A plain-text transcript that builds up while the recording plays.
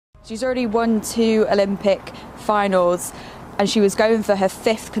She's already won 2 Olympic finals and she was going for her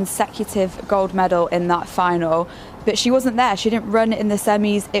 5th consecutive gold medal in that final. But she wasn't there. She didn't run in the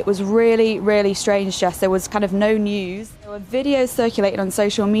semis. It was really, really strange, Jess. There was kind of no news. There were videos circulating on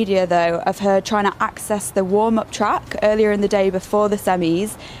social media, though, of her trying to access the warm-up track earlier in the day before the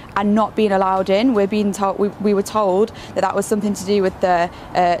semis and not being allowed in. We're being told, we were told that that was something to do with the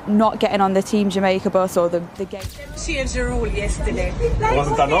not getting on the Team Jamaica bus or the game. Changed the rule yesterday. Like,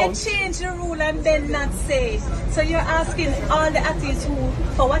 wasn't announced. Change the rule and then not say it. So you're asking all the athletes who,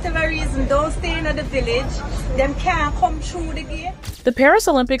 for whatever reason, don't stay in the village, them can't come through the gate. The Paris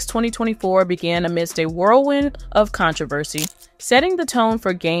Olympics 2024 began amidst a whirlwind of controversy, setting the tone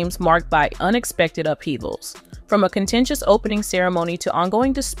for games marked by unexpected upheavals. From a contentious opening ceremony to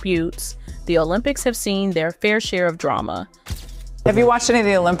ongoing disputes, the Olympics have seen their fair share of drama. Have you watched any of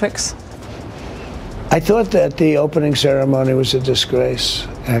the Olympics? I thought that the opening ceremony was a disgrace,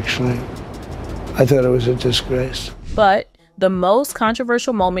 actually. I thought it was a disgrace. But the most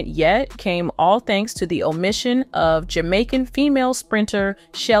controversial moment yet came all thanks to the omission of Jamaican female sprinter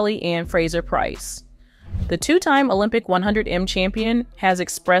Shelly Ann Fraser-Pryce. The 2-time Olympic 100M champion has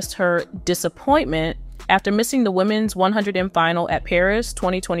expressed her disappointment after missing the women's 100M final at Paris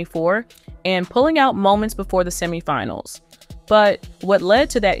 2024 and pulling out moments before the semifinals. But what led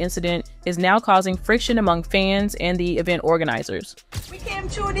to that incident is now causing friction among fans and the event organizers. We came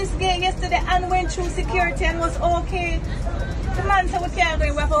through this gate yesterday and went through security and was okay. The man said we can't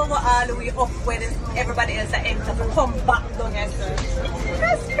go, we have over all the way up where everybody else that enter to come back down here.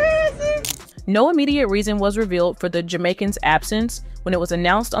 That's crazy. No immediate reason was revealed for the Jamaicans' absence when it was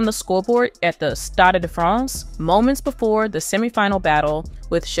announced on the scoreboard at the Stade de France moments before the semifinal battle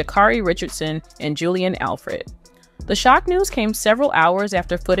with Sha'Carri Richardson and Julian Alfred. The shock news came several hours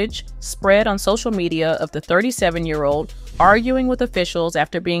after footage spread on social media of the 37-year-old arguing with officials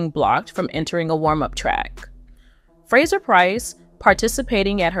after being blocked from entering a warm-up track. Fraser-Pryce,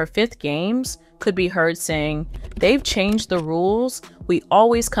 participating at her 5th games, could be heard saying, "They've changed the rules. We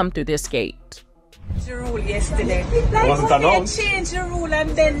always come through this gate." The rule yesterday. Like, wasn't announced. Change the rule and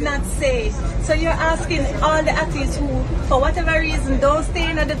then not say it. So you're asking all the athletes who, for whatever reason, don't stay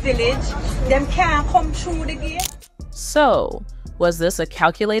in the village, them can't come through the gate. So, was this a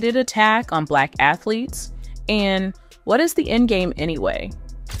calculated attack on Black athletes? And what is the end game anyway?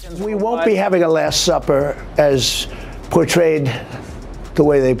 We won't be having a Last Supper as portrayed the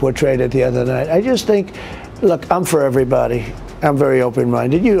way they portrayed it the other night. I just think, look, I'm for everybody. I'm very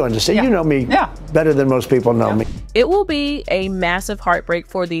open-minded. You understand. Yeah. You know me better than most people know me. It will be a massive heartbreak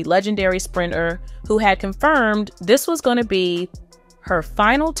for the legendary sprinter who had confirmed this was going to be her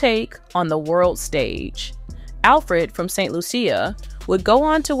final take on the world stage. Alfred from St. Lucia would go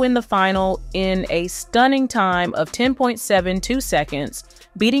on to win the final in a stunning time of 10.72 seconds,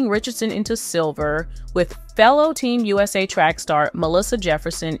 beating Richardson into silver with fellow Team USA track star Melissa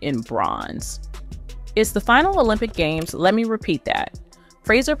Jefferson in bronze. It's the final Olympic Games, let me repeat that.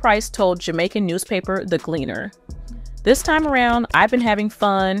 Fraser-Pryce told Jamaican newspaper The Gleaner, "This time around, I've been having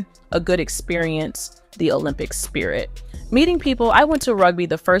fun, a good experience, the Olympic spirit. Meeting people, I went to rugby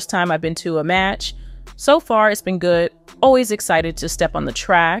the first time I've been to a match. So far, it's been good. Always excited to step on the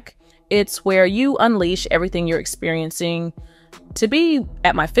track. It's where you unleash everything you're experiencing. To be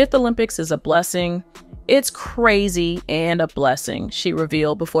at my 5th Olympics is a blessing. It's crazy and a blessing," she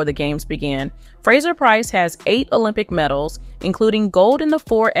revealed before the games began. Fraser-Pryce has 8 Olympic medals, including gold in the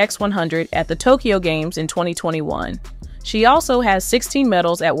 4x100 at the Tokyo Games in 2021. She also has 16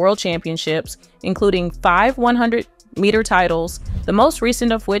 medals at World Championships, including 5 100-meter titles, the most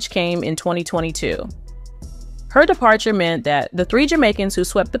recent of which came in 2022. Her departure meant that the 3 Jamaicans who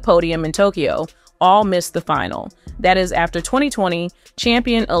swept the podium in Tokyo all missed the final. That is after 2020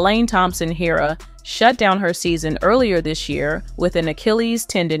 champion Elaine Thompson-Herah shut down her season earlier this year with an Achilles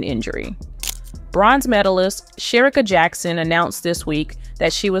tendon injury. Bronze medalist Shericka Jackson announced this week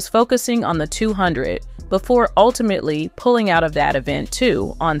that she was focusing on the 200 before ultimately pulling out of that event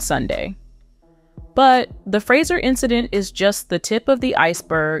too on Sunday. But the Fraser incident is just the tip of the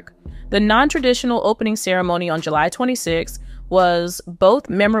iceberg. The non-traditional opening ceremony on July 26 was both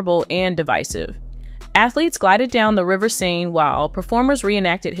memorable and divisive. Athletes glided down the river Seine while performers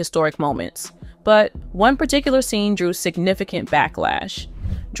reenacted historic moments. But one particular scene drew significant backlash.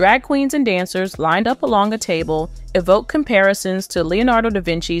 Drag queens and dancers lined up along a table evoked comparisons to Leonardo da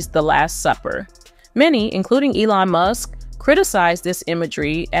Vinci's The Last Supper. Many, including Elon Musk, criticized this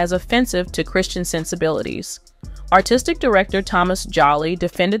imagery as offensive to Christian sensibilities. Artistic director Thomas Jolly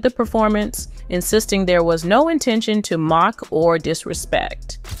defended the performance, insisting there was no intention to mock or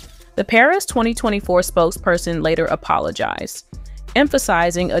disrespect. The Paris 2024 spokesperson later apologized.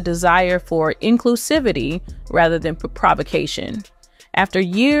 emphasizing a desire for inclusivity rather than provocation. After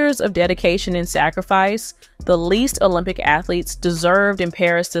years of dedication and sacrifice, the least Olympic athletes deserved in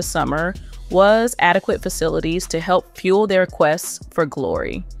Paris this summer was adequate facilities to help fuel their quests for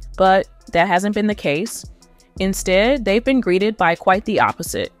glory. But that hasn't been the case. Instead, they've been greeted by quite the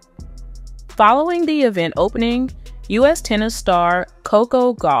opposite. Following the event opening, U.S. tennis star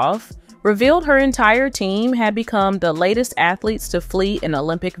Coco Gauff revealed her entire team had become the latest athletes to flee an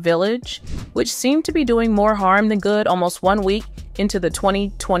Olympic village, which seemed to be doing more harm than good almost 1 week into the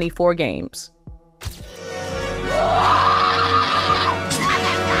 2024 games.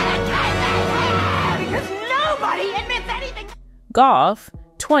 Gauff,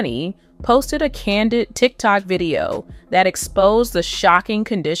 20, posted a candid TikTok video that exposed the shocking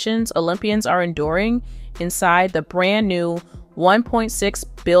conditions Olympians are enduring inside the brand new $1.6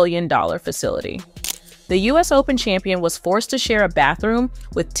 billion facility. The US Open champion was forced to share a bathroom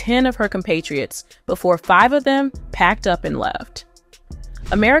with 10 of her compatriots before 5 of them packed up and left.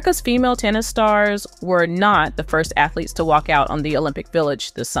 America's female tennis stars were not the first athletes to walk out on the Olympic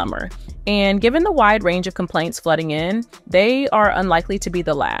Village this summer, and given the wide range of complaints flooding in, they are unlikely to be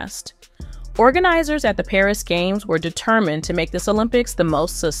the last. Organizers at the Paris Games were determined to make this Olympics the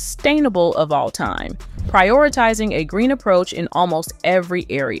most sustainable of all time, prioritizing a green approach in almost every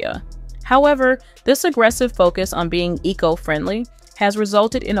area. However, this aggressive focus on being eco-friendly has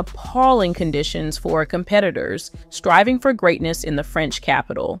resulted in appalling conditions for competitors striving for greatness in the French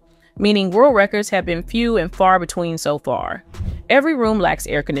capital, meaning world records have been few and far between so far. Every room lacks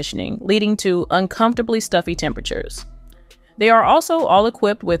air conditioning, leading to uncomfortably stuffy temperatures. They are also all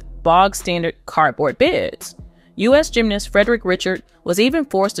equipped with bog-standard cardboard beds. U.S. gymnast Frederick Richard was even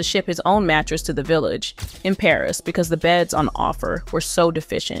forced to ship his own mattress to the village in Paris because the beds on offer were so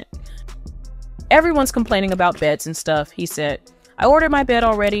deficient. "Everyone's complaining about beds and stuff," he said. "I ordered my bed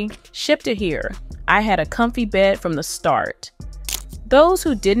already, shipped it here. I had a comfy bed from the start." Those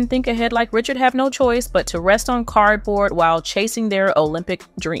who didn't think ahead like Richard have no choice but to rest on cardboard while chasing their Olympic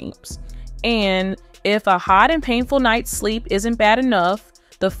dreams. And if a hot and painful night's sleep isn't bad enough,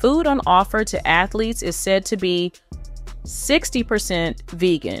 the food on offer to athletes is said to be 60%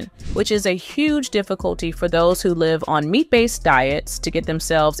 vegan, which is a huge difficulty for those who live on meat-based diets to get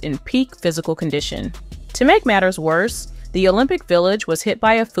themselves in peak physical condition. To make matters worse, the Olympic Village was hit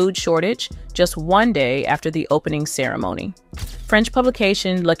by a food shortage just 1 day after the opening ceremony. French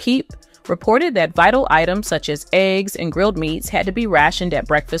publication L'Equipe reported that vital items such as eggs and grilled meats had to be rationed at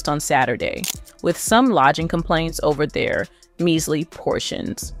breakfast on Saturday, with some lodging complaints over their measly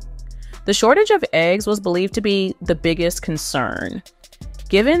portions. The shortage of eggs was believed to be the biggest concern,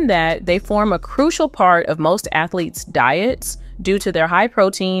 given that they form a crucial part of most athletes' diets due to their high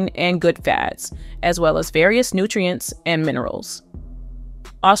protein and good fats, as well as various nutrients and minerals.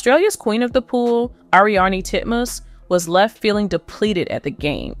 Australia's queen of the pool, Ariarne Titmus, was left feeling depleted at the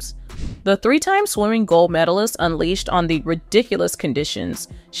Games. The 3-time swimming gold medalist unleashed on the ridiculous conditions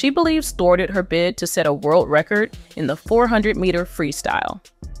she believes thwarted her bid to set a world record in the 400-meter freestyle.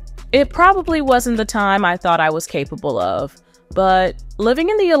 "It probably wasn't the time I thought I was capable of, but living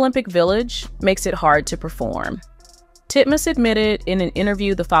in the Olympic Village makes it hard to perform," Titmus admitted in an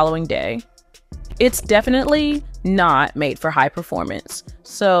interview the following day. "It's definitely not made for high performance,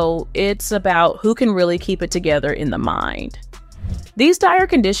 so it's about who can really keep it together in the mind." These dire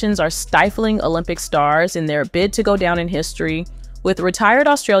conditions are stifling Olympic stars in their bid to go down in history, with retired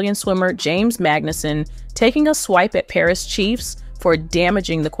Australian swimmer James Magnussen taking a swipe at Paris Chiefs for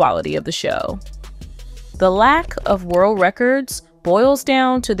damaging the quality of the show. The lack of world records boils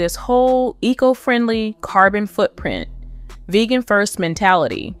down to this whole eco-friendly carbon footprint, vegan-first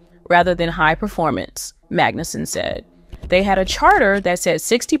mentality, rather than high performance, Magnussen said. They had a charter that said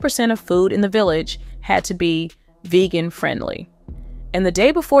 60% of food in the village had to be vegan-friendly. And the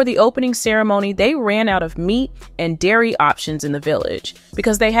day before the opening ceremony, they ran out of meat and dairy options in the village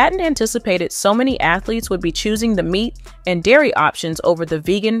because they hadn't anticipated so many athletes would be choosing the meat and dairy options over the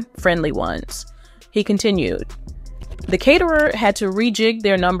vegan-friendly ones. He continued, "The caterer had to rejig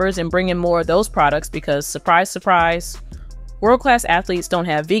their numbers and bring in more of those products because, surprise, surprise, world-class athletes don't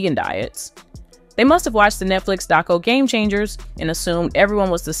have vegan diets. They must have watched the Netflix doco Game Changers and assumed everyone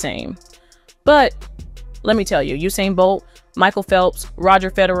was the same. But let me tell you, Usain Bolt, Michael Phelps,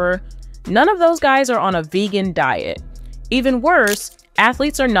 Roger Federer, none of those guys are on a vegan diet. Even worse,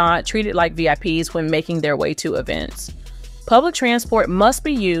 athletes are not treated like VIPs when making their way to events. Public transport must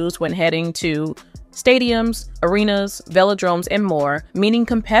be used when heading to stadiums, arenas, velodromes, and more, meaning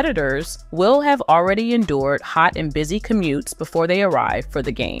competitors will have already endured hot and busy commutes before they arrive for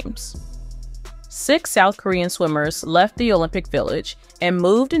the games." 6 South Korean swimmers left the Olympic Village and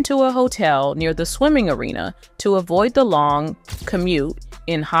moved into a hotel near the swimming arena to avoid the long commute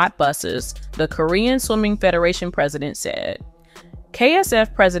in hot buses, the Korean Swimming Federation president said.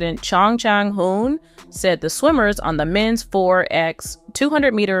 KSF President Chong Chang-hoon said the swimmers on the men's 4x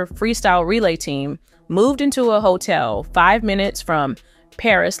 200-meter freestyle relay team moved into a hotel 5 minutes from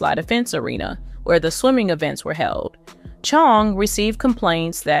Paris La Défense Arena, where the swimming events were held. Chong received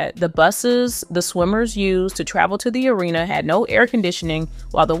complaints that the buses the swimmers used to travel to the arena had no air conditioning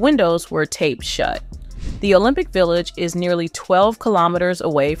while the windows were taped shut. The Olympic Village is nearly 12 kilometers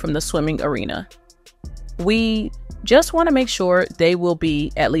away from the swimming arena. We just want to make sure they will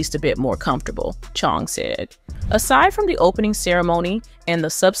be at least a bit more comfortable, Chong said. Aside from the opening ceremony and the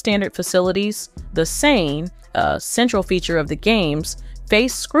substandard facilities, the Seine, a central feature of the Games,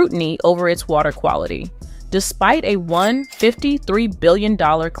 faced scrutiny over its water quality. Despite a $153 billion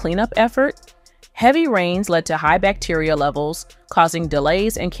cleanup effort, heavy rains led to high bacteria levels, causing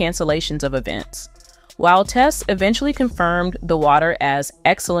delays and cancellations of events. While tests eventually confirmed the water as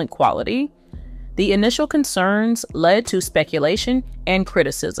excellent quality, the initial concerns led to speculation and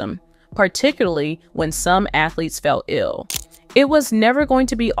criticism, particularly when some athletes fell ill. It was never going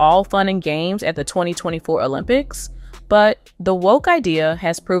to be all fun and games at the 2024 Olympics, but the woke idea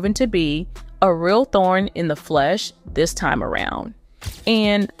has proven to be a real thorn in the flesh this time around.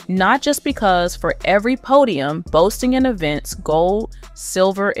 And not just because for every podium boasting an event's gold,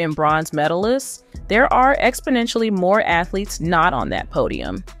 silver, and bronze medalists, there are exponentially more athletes not on that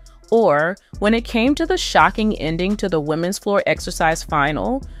podium. Or when it came to the shocking ending to the women's floor exercise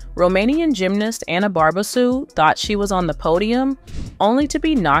final, Romanian gymnast Ana Barbăsu thought she was on the podium, only to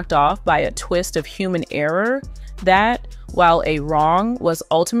be knocked off by a twist of human error that, while a wrong was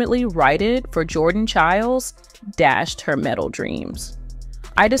ultimately righted for Jordan Chiles, dashed her medal dreams.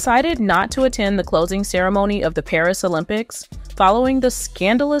 I decided not to attend the closing ceremony of the Paris Olympics following the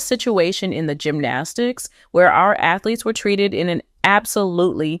scandalous situation in the gymnastics where our athletes were treated in an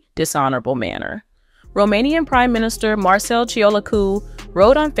absolutely dishonorable manner. Romanian Prime Minister Marcel Ciolacu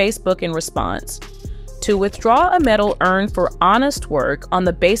wrote on Facebook in response, "To withdraw a medal earned for honest work on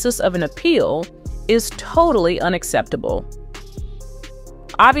the basis of an appeal is totally unacceptable."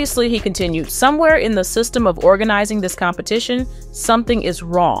 Obviously, he continued, somewhere in the system of organizing this competition, something is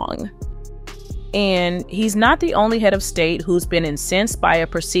wrong. And he's not the only head of state who's been incensed by a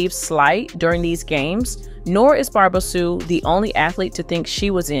perceived slight during these games, nor is Barbăsu the only athlete to think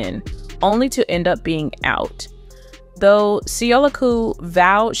she was in, only to end up being out. Though Ciolacu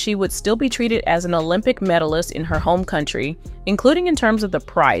vowed she would still be treated as an Olympic medalist in her home country, including in terms of the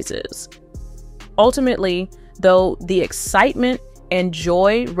prizes. Ultimately, though the excitement and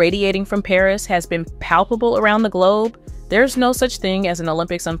joy radiating from Paris has been palpable around the globe, there's no such thing as an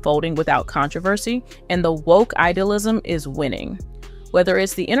Olympics unfolding without controversy, and the woke idealism is winning. Whether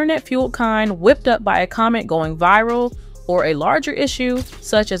it's the internet-fueled kind whipped up by a comment going viral, or a larger issue,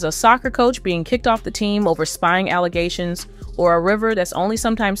 such as a soccer coach being kicked off the team over spying allegations, or a river that's only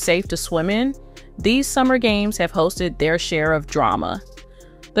sometimes safe to swim in, these summer games have hosted their share of drama.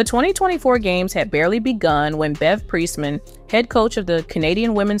 The 2024 games had barely begun when Bev Priestman, head coach of the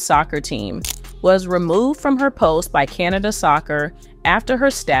Canadian women's soccer team, was removed from her post by Canada Soccer after her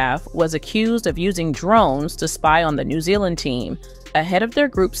staff was accused of using drones to spy on the New Zealand team ahead of their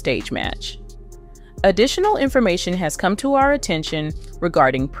group stage match. Additional information has come to our attention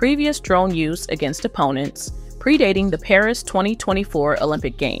regarding previous drone use against opponents predating the Paris 2024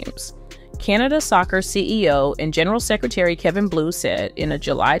 Olympic Games. Canada Soccer CEO and General Secretary Kevin Blue said in a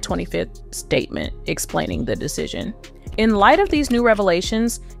July 25th statement explaining the decision. In light of these new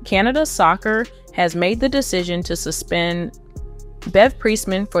revelations, Canada Soccer has made the decision to suspend Bev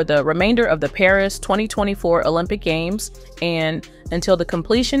Priestman for the remainder of the Paris 2024 Olympic Games, and until the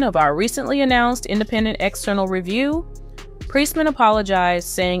completion of our recently announced independent external review, Priestman apologized,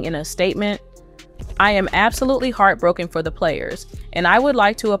 saying in a statement, "I am absolutely heartbroken for the players, and I would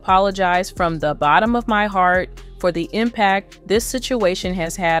like to apologize from the bottom of my heart for the impact this situation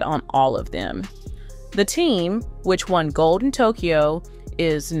has had on all of them. The team, which won gold in Tokyo,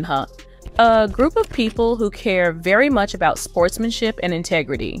 is a group of people who care very much about sportsmanship and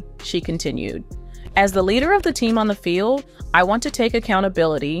integrity," she continued. "As the leader of the team on the field, I want to take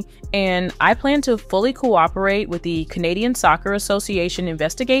accountability, and I plan to fully cooperate with the Canadian Soccer Association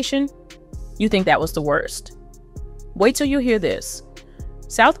investigation." You think that was the worst? Wait till you hear this.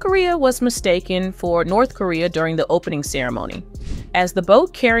 South Korea was mistaken for North Korea during the opening ceremony. As the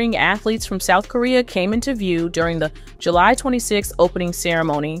boat carrying athletes from South Korea came into view during the July 26 opening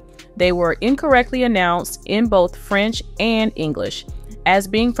ceremony, they were incorrectly announced in both French and English, as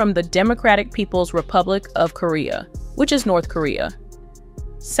being from the Democratic People's Republic of Korea, which is North Korea.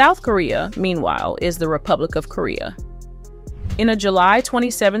 South Korea, meanwhile, is the Republic of Korea. In a July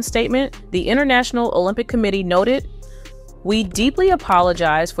 27 statement, the International Olympic Committee noted, "We deeply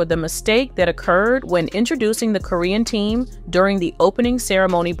apologize for the mistake that occurred when introducing the Korean team during the opening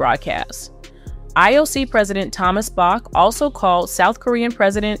ceremony broadcast." IOC President Thomas Bach also called South Korean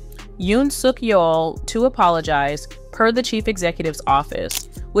President Yoon Suk-yeol to apologize, per the chief executive's office,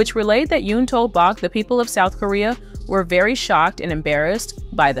 which relayed that Yoon told Bach the people of South Korea were very shocked and embarrassed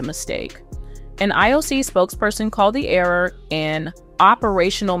by the mistake. An IOC spokesperson called the error an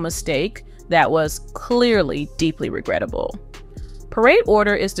operational mistake that was clearly deeply regrettable. Parade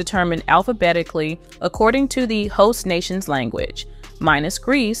order is determined alphabetically according to the host nation's language, minus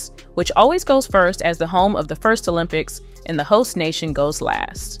Greece, which always goes first as the home of the first Olympics, and the host nation goes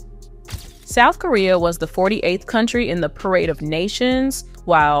last. South Korea was the 48th country in the Parade of Nations,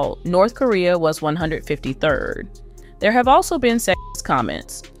 while North Korea was 153rd. There have also been sexist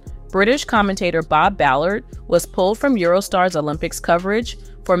comments. British commentator Bob Ballard was pulled from Eurostar's Olympics coverage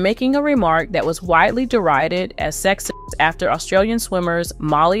for making a remark that was widely derided as sexist after Australian swimmers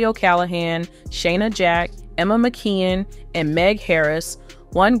Molly O'Callaghan, Shayna Jack, Emma McKeon, and Meg Harris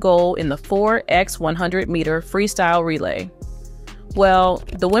won gold in the 4x100 meter freestyle relay. "Well,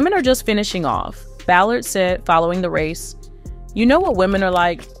 the women are just finishing off," Ballard said following the race. "You know what women are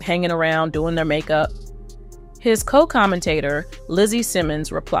like, hanging around doing their makeup?" His co-commentator, Lizzie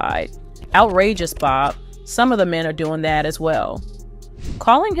Simmons, replied, "Outrageous, Bob. Some of the men are doing that as well."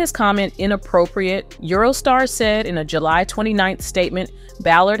 Calling his comment inappropriate, Eurostar said in a July 29th statement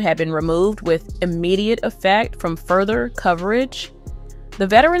Ballard had been removed with immediate effect from further coverage. The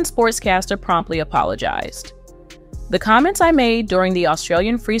veteran sportscaster promptly apologized. "The comments I made during the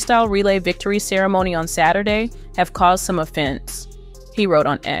Australian freestyle relay victory ceremony on Saturday have caused some offense," he wrote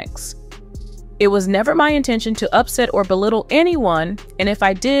on X. "It was never my intention to upset or belittle anyone, and if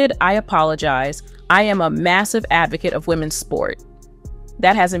I did, I apologize. I am a massive advocate of women's sport."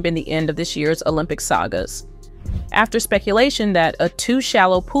 That hasn't been the end of this year's Olympic sagas. After speculation that a too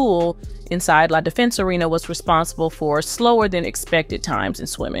shallow pool inside La Defense Arena was responsible for slower than expected times in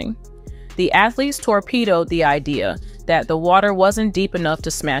swimming, the athletes torpedoed the idea that the water wasn't deep enough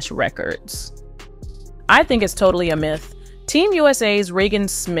to smash records. I think it's totally a myth. Team USA's Regan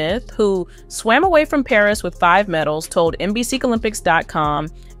Smith, who swam away from Paris with 5 medals, told NBCOlympics.com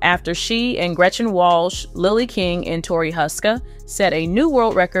after she and Gretchen Walsh, Lily King, and Tori Huska set a new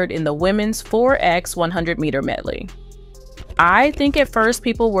world record in the women's 4x100 meter medley. I think at first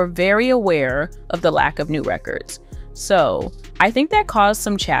people were very aware of the lack of new records. So I think that caused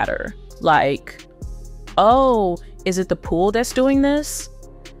some chatter, like, "Oh, is it the pool that's doing this?"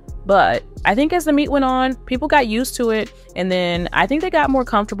 But I think as the meet went on, people got used to it, and then I think they got more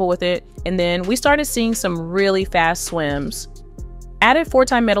comfortable with it, and then we started seeing some really fast swims. Added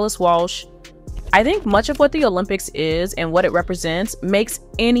 4-time medalist Walsh, I think much of what the Olympics is and what it represents makes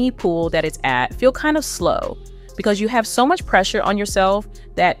any pool that it's at feel kind of slow, because you have so much pressure on yourself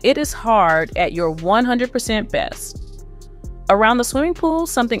that it is hard at your 100% best. Around the swimming pool,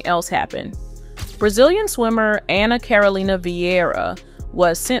 something else happened. Brazilian swimmer Ana Carolina Vieira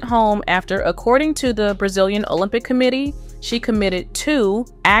was sent home after, according to the Brazilian Olympic Committee, she committed 2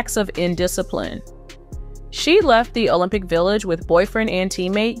 acts of indiscipline. She left the Olympic Village with boyfriend and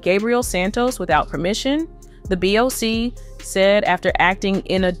teammate Gabriel Santos without permission, the BOC said, after acting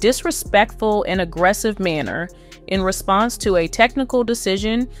in a disrespectful and aggressive manner in response to a technical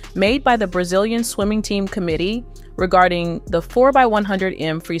decision made by the Brazilian swimming team committee regarding the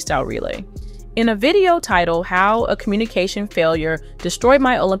 4x100m freestyle relay. In a video titled "How a Communication Failure Destroyed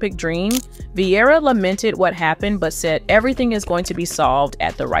My Olympic Dream," Vieira lamented what happened but said everything is going to be solved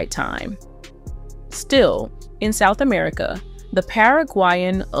at the right time. Still, in South America, the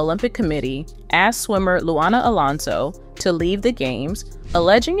Paraguayan Olympic Committee asked swimmer Luana Alonso to leave the Games,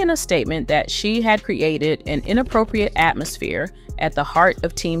 alleging in a statement that she had created an inappropriate atmosphere at the heart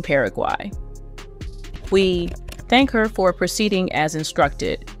of Team Paraguay. "We thank her for proceeding as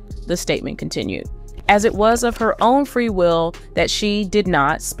instructed," the statement continued, "as it was of her own free will that she did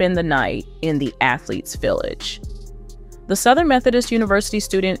not spend the night in the athletes' village." The Southern Methodist University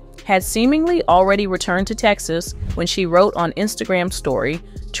student had seemingly already returned to Texas when she wrote on Instagram story,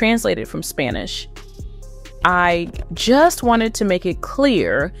 translated from Spanish, "I just wanted to make it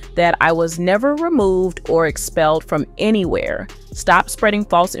clear that I was never removed or expelled from anywhere. Stop spreading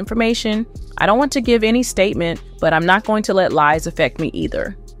false information. I don't want to give any statement, but I'm not going to let lies affect me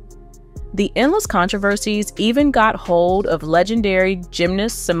either." The endless controversies even got hold of legendary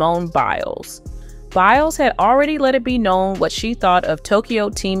gymnast Simone Biles. Biles had already let it be known what she thought of Tokyo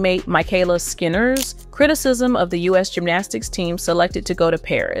teammate Michaela Skinner's criticism of the U.S. gymnastics team selected to go to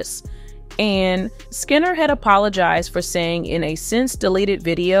Paris. And Skinner had apologized for saying in a since-deleted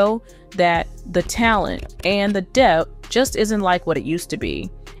video that the talent and the depth just isn't like what it used to be,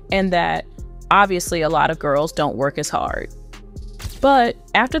 and that obviously a lot of girls don't work as hard. But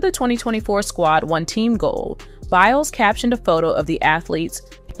after the 2024 squad won team gold, Biles captioned a photo of the athletes'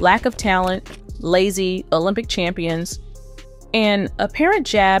 lack of talent, lazy Olympic champions, and apparent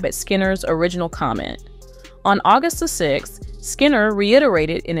jab at Skinner's original comment. On August the 6th, Skinner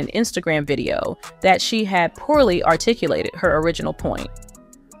reiterated in an Instagram video that she had poorly articulated her original point.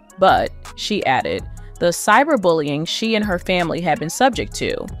 But, she added, the cyberbullying she and her family had been subject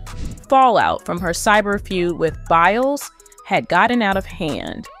to, fallout from her cyber feud with Biles, had gotten out of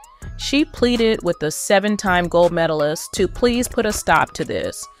hand. She pleaded with the 7-time gold medalist to please put a stop to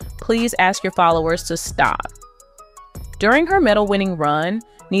this. Please ask your followers to stop. During her medal-winning run,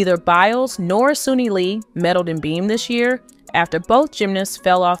 neither Biles nor Suni Lee medaled in beam this year after both gymnasts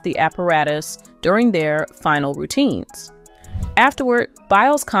fell off the apparatus during their final routines. Afterward,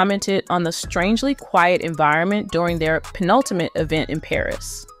 Biles commented on the strangely quiet environment during their penultimate event in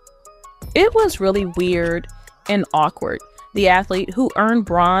Paris. It was really weird and awkward, the athlete who earned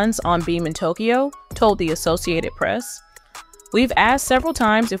bronze on beam in Tokyo told the Associated Press. We've asked several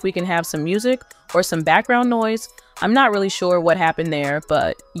times if we can have some music or some background noise. I'm not really sure what happened there,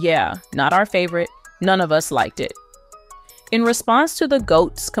 but yeah, not our favorite. None of us liked it. In response to the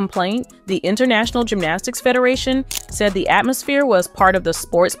GOAT's complaint, the International Gymnastics Federation said the atmosphere was part of the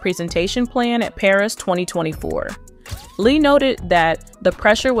sports presentation plan at Paris 2024. Lee noted that the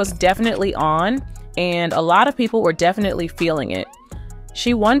pressure was definitely on, and a lot of people were definitely feeling it.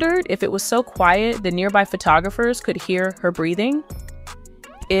 She wondered if it was so quiet the nearby photographers could hear her breathing.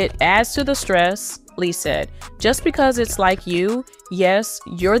 It adds to the stress, Lee said. Just because it's like you, yes,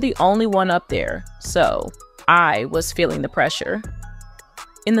 you're the only one up there, so I was feeling the pressure.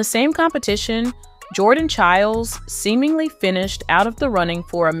 In the same competition, Jordan Childs seemingly finished out of the running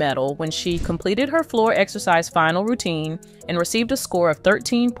for a medal when she completed her floor exercise final routine and received a score of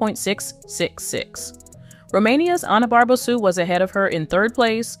 13.666. Romania's Ana Barbosu was ahead of her in third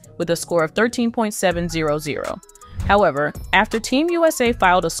place with a score of 13.700. However, after Team USA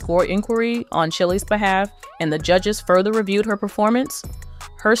filed a score inquiry on Chile's behalf and the judges further reviewed her performance,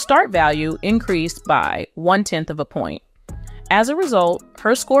 her start value increased by 1/10 of a point. As a result,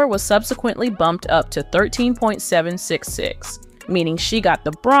 her score was subsequently bumped up to 13.766, meaning she got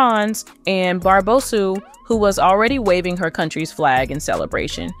the bronze, and Barbosu, who was already waving her country's flag in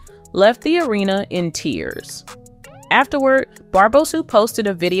celebration, left the arena in tears. Afterward, Barbosu posted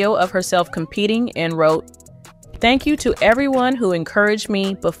a video of herself competing and wrote, "Thank you to everyone who encouraged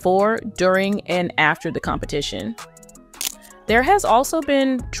me before, during, and after the competition." There has also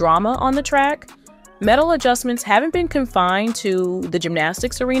been drama on the track. Medal adjustments haven't been confined to the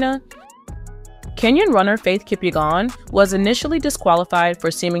gymnastics arena. Kenyan runner Faith Kipyegon was initially disqualified for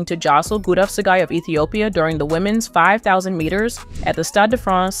seeming to jostle Gudaf Tsegay of Ethiopia during the women's 5,000 meters at the Stade de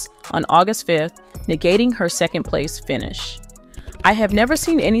France on August 5th, negating her second-place finish. I have never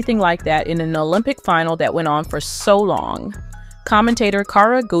seen anything like that in an Olympic final that went on for so long. Commentator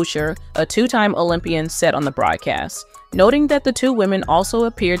Kara Gusher, a two-time Olympian, said on the broadcast, noting that the two women also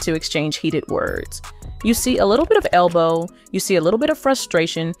appeared to exchange heated words. You see a little bit of elbow, you see a little bit of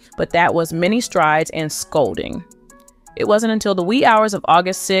frustration, but that was many strides and scolding. It wasn't until the wee hours of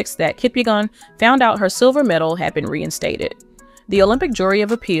August 6th that Kipyegon found out her silver medal had been reinstated. The Olympic Jury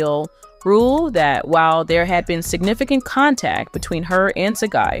of Appeal ruled that while there had been significant contact between her and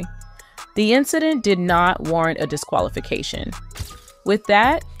Tsegay, the incident did not warrant a disqualification. With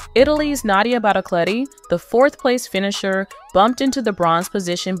that, Italy's Nadia Baracletti, the fourth-place finisher bumped into the bronze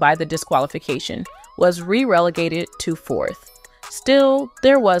position by the disqualification, was re-relegated to fourth. Still,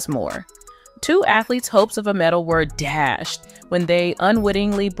 there was more. Two athletes' hopes of a medal were dashed when they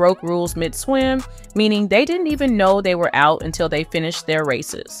unwittingly broke rules mid-swim, meaning they didn't even know they were out until they finished their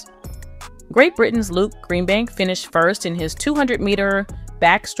races. Great Britain's Luke Greenbank finished first in his 200-meter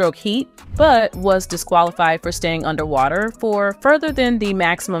backstroke heat, but was disqualified for staying underwater for further than the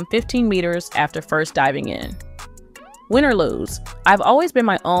maximum 15 meters after first diving in. Win or lose, I've always been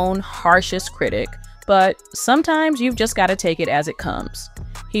my own harshest critic, but sometimes you've just got to take it as it comes,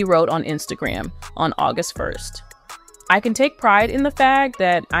 he wrote on Instagram on August 1st. I can take pride in the fact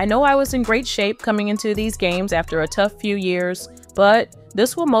that I know I was in great shape coming into these games after a tough few years, but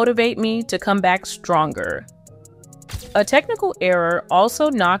this will motivate me to come back stronger. A technical error also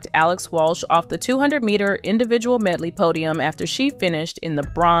knocked Alex Walsh off the 200-meter individual medley podium after she finished in the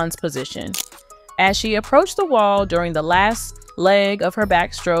bronze position. As she approached the wall during the last leg of her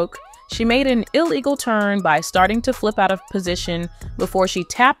backstroke, she made an illegal turn by starting to flip out of position before she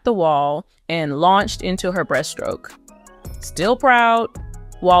tapped the wall and launched into her breaststroke. Still proud,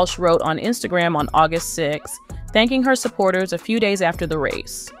 Walsh wrote on Instagram on August 6, thanking her supporters a few days after the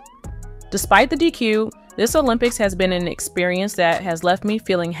race. Despite the DQ, this Olympics has been an experience that has left me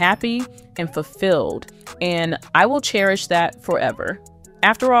feeling happy and fulfilled, and I will cherish that forever.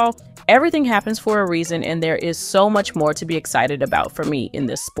 After all, everything happens for a reason, and there is so much more to be excited about for me in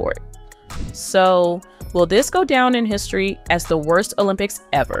this sport. So, will this go down in history as the worst Olympics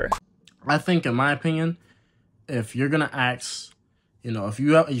ever? I think, in my opinion, if you're gonna ask, if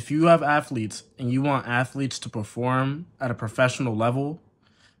you have athletes and you want athletes to perform at a professional level,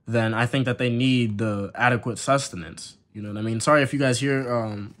 then I think that they need the adequate sustenance. You know what I mean? Sorry if you guys hear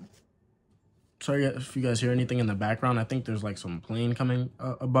anything in the background. I think there's like some plane coming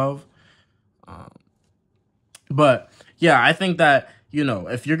above. But yeah, I think that,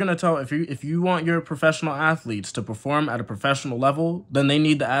 if you're gonna if you want your professional athletes to perform at a professional level, then they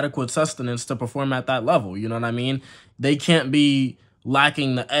need the adequate sustenance to perform at that level. You know what I mean? They can't be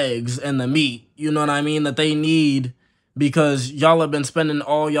lacking the eggs and the meat, you know what I mean, that they need, because y'all have been spending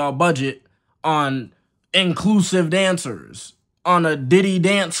all y'all budget on inclusive dancers, on a Diddy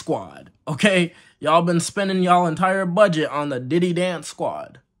dance squad, okay? Y'all been spending y'all entire budget on the Diddy dance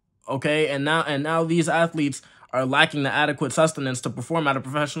squad, okay? And now these athletes are lacking the adequate sustenance to perform at a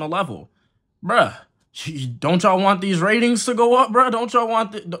professional level. Bruh, don't y'all want these ratings to go up, bruh? Don't y'all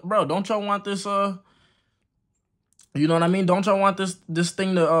want this, you know what I mean? Don't y'all want this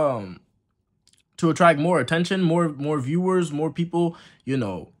thing to attract more attention, more viewers, more people,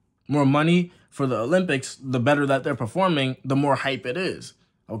 more money for the Olympics? The better that they're performing, the more hype it is.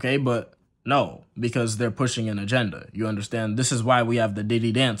 Okay, but no, because they're pushing an agenda. You understand? This is why we have the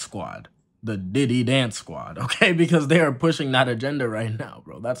Diddy Dance Squad. The Diddy Dance Squad, okay? Because they are pushing that agenda right now,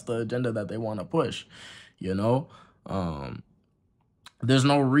 bro. That's the agenda that they want to push, There's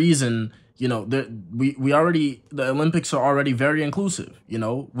no reason, the Olympics are already very inclusive,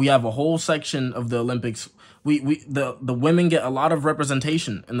 We have a whole section of the Olympics. The women get a lot of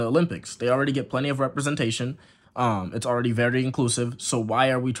representation in the Olympics. They already get plenty of representation. It's already very inclusive. So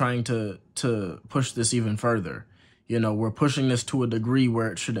why are we trying to push this even further? We're pushing this to a degree where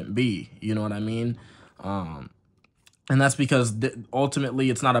it shouldn't be. You know what I mean? And that's because ultimately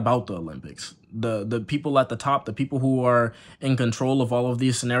it's not about the Olympics. The people at the top, the people who are in control of all of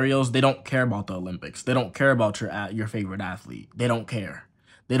these scenarios, they don't care about the Olympics. They don't care about your favorite athlete. They don't care.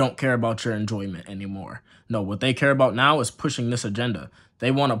 They don't care about your enjoyment anymore. No, what they care about now is pushing this agenda. They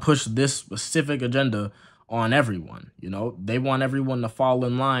want to push this specific agenda on everyone. They want everyone to fall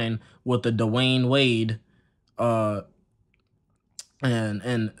in line with the Dwayne Wade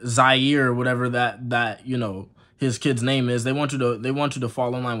and Zaire, whatever that his kid's name is. They want you to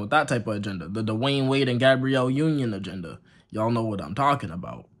fall in line with that type of agenda, the Dwayne Wade and Gabrielle Union agenda. Y'all know what I'm talking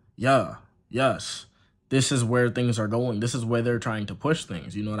about. Yeah, yes, this is where things are going. This is where they're trying to push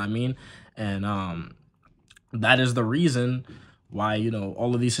things. You know what I mean? And that is the reason why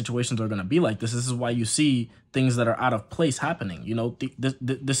all of these situations are going to be like this. This is why you see things that are out of place happening.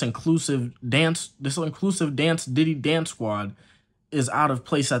 This inclusive dance Diddy Dance Squad is out of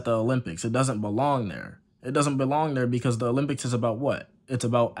place at the Olympics. It doesn't belong there. It doesn't belong there because the Olympics is about what? It's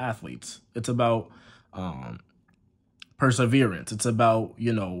about athletes. It's about perseverance. It's about,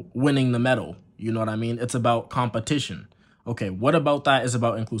 winning the medal. You know what I mean? It's about competition. Okay, what about that is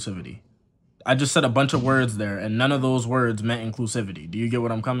about inclusivity? I just said a bunch of words there, and none of those words meant inclusivity. Do you get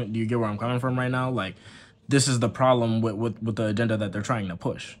where I'm coming from right now? Like, this is the problem with the agenda that they're trying to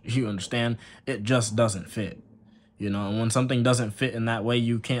push. You understand? It just doesn't fit. And when something doesn't fit in that way,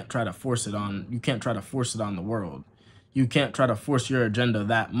 you can't try to force it on. You can't try to force it on the world. You can't try to force your agenda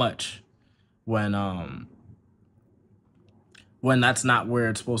that much when that's not where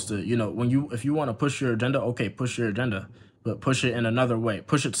it's supposed to. If you want to push your agenda, okay, push your agenda. But push it in another way.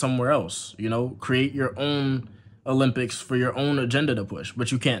 Push it somewhere else, Create your own Olympics for your own agenda to push.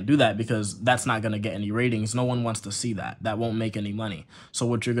 But you can't do that because that's not going to get any ratings. No one wants to see that. That won't make any money. So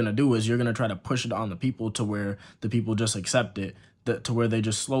what you're going to do is you're going to try to push it on the people to where the people just accept it, to where they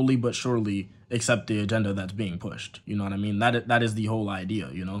just slowly but surely accept the agenda that's being pushed. You know what I mean? That is the whole idea,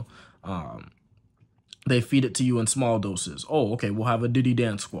 They feed it to you in small doses. Oh, okay, we'll have a Diddy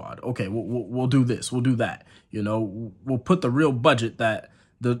Dance Squad. Okay, we'll do this. We'll do that. We'll put the real budget that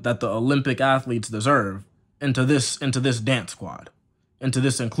the Olympic athletes deserve into this dance squad, into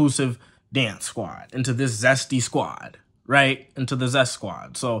this inclusive dance squad, into this zesty squad, right? Into the zest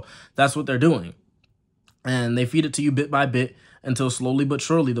squad. So that's what they're doing. And they feed it to you bit by bit until slowly but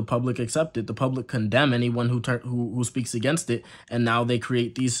surely the public accept it. The public condemn anyone who speaks against it. And now they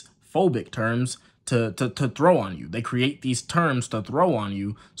create these phobic terms to throw on you. They create these terms to throw on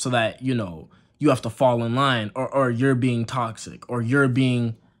you so that, you know, you have to fall in line, or you're being toxic, or you're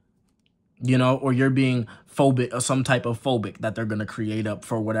being, you know, or you're being phobic, or some type of phobic that they're going to create up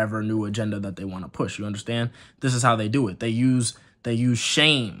for whatever new agenda that they want to push. You understand? This is how they do it. They use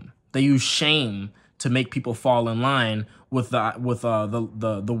shame. They use shame to make people fall in line with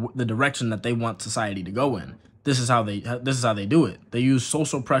the direction that they want society to go in. This is how they do it. They use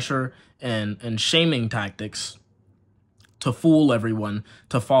social pressure and shaming tactics to fool everyone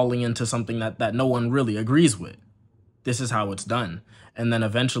to falling into something that no one really agrees with. This is how it's done. And then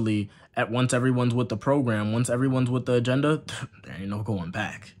eventually, once everyone's with the program, once everyone's with the agenda, there ain't no going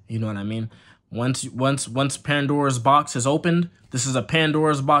back. You know what I mean? Once Pandora's box is opened, this is a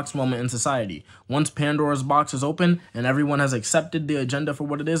Pandora's box moment in society. Once Pandora's box is open and everyone has accepted the agenda for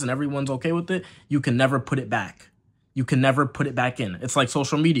what it is and everyone's okay with it, you can never put it back. You can never put it back in. It's like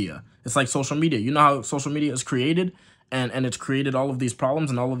social media. It's like social media. You know how social media is created and it's created all of these problems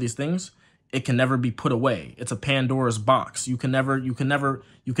and all of these things? It can never be put away. It's a Pandora's box. You can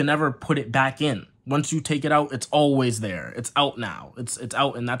never put it back in. Once you take it out, it's always there. It's out now. It's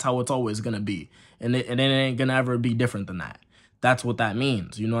out, and that's how it's always gonna be. And it ain't gonna ever be different than that. That's what that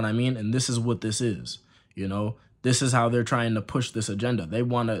means. You know what I mean? And this is what this is. You know, this is how they're trying to push this agenda. They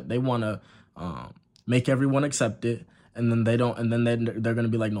wanna make everyone accept it. And then they're going to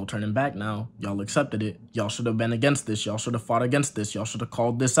be like, no turning back now. Y'all accepted it. Y'all should have been against this. Y'all should have fought against this. Y'all should have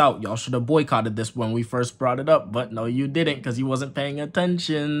called this out. Y'all should have boycotted this when we first brought it up. But no, you didn't, because you wasn't paying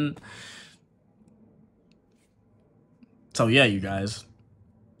attention. So yeah, you guys,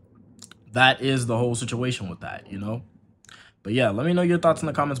 that is the whole situation with that, you know? But yeah, let me know your thoughts in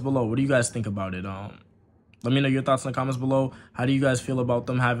the comments below. What do you guys think about it? Let me know your thoughts in the comments below. How do you guys feel about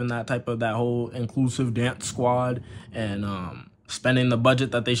them having that whole inclusive dance squad and spending the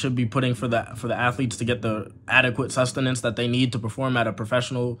budget that they should be putting for the athletes to get the adequate sustenance that they need to perform at a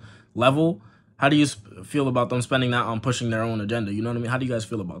professional level? How do you feel about them spending that on pushing their own agenda? You know what I mean? How do you guys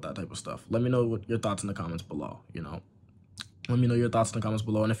feel about that type of stuff? Let me know what your thoughts in the comments below, you know? Let me know your thoughts in the comments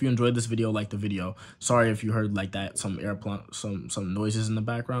below. And if you enjoyed this video, like the video. Sorry if you heard like that, some noises in the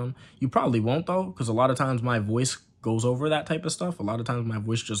background. You probably won't though, because a lot of times my voice goes over that type of stuff. A lot of times my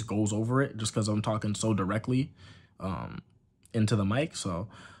voice just goes over it just because I'm talking so directly into the mic. So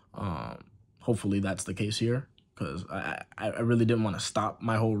hopefully that's the case here, because I really didn't want to stop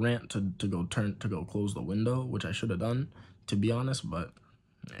my whole rant to go close the window, which I should have done, to be honest. But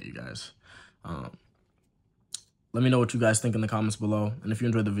yeah, you guys. Let me know what you guys think in the comments below. And if you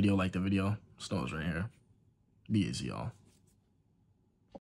enjoyed the video, like the video. Snow's right here. Be easy, y'all.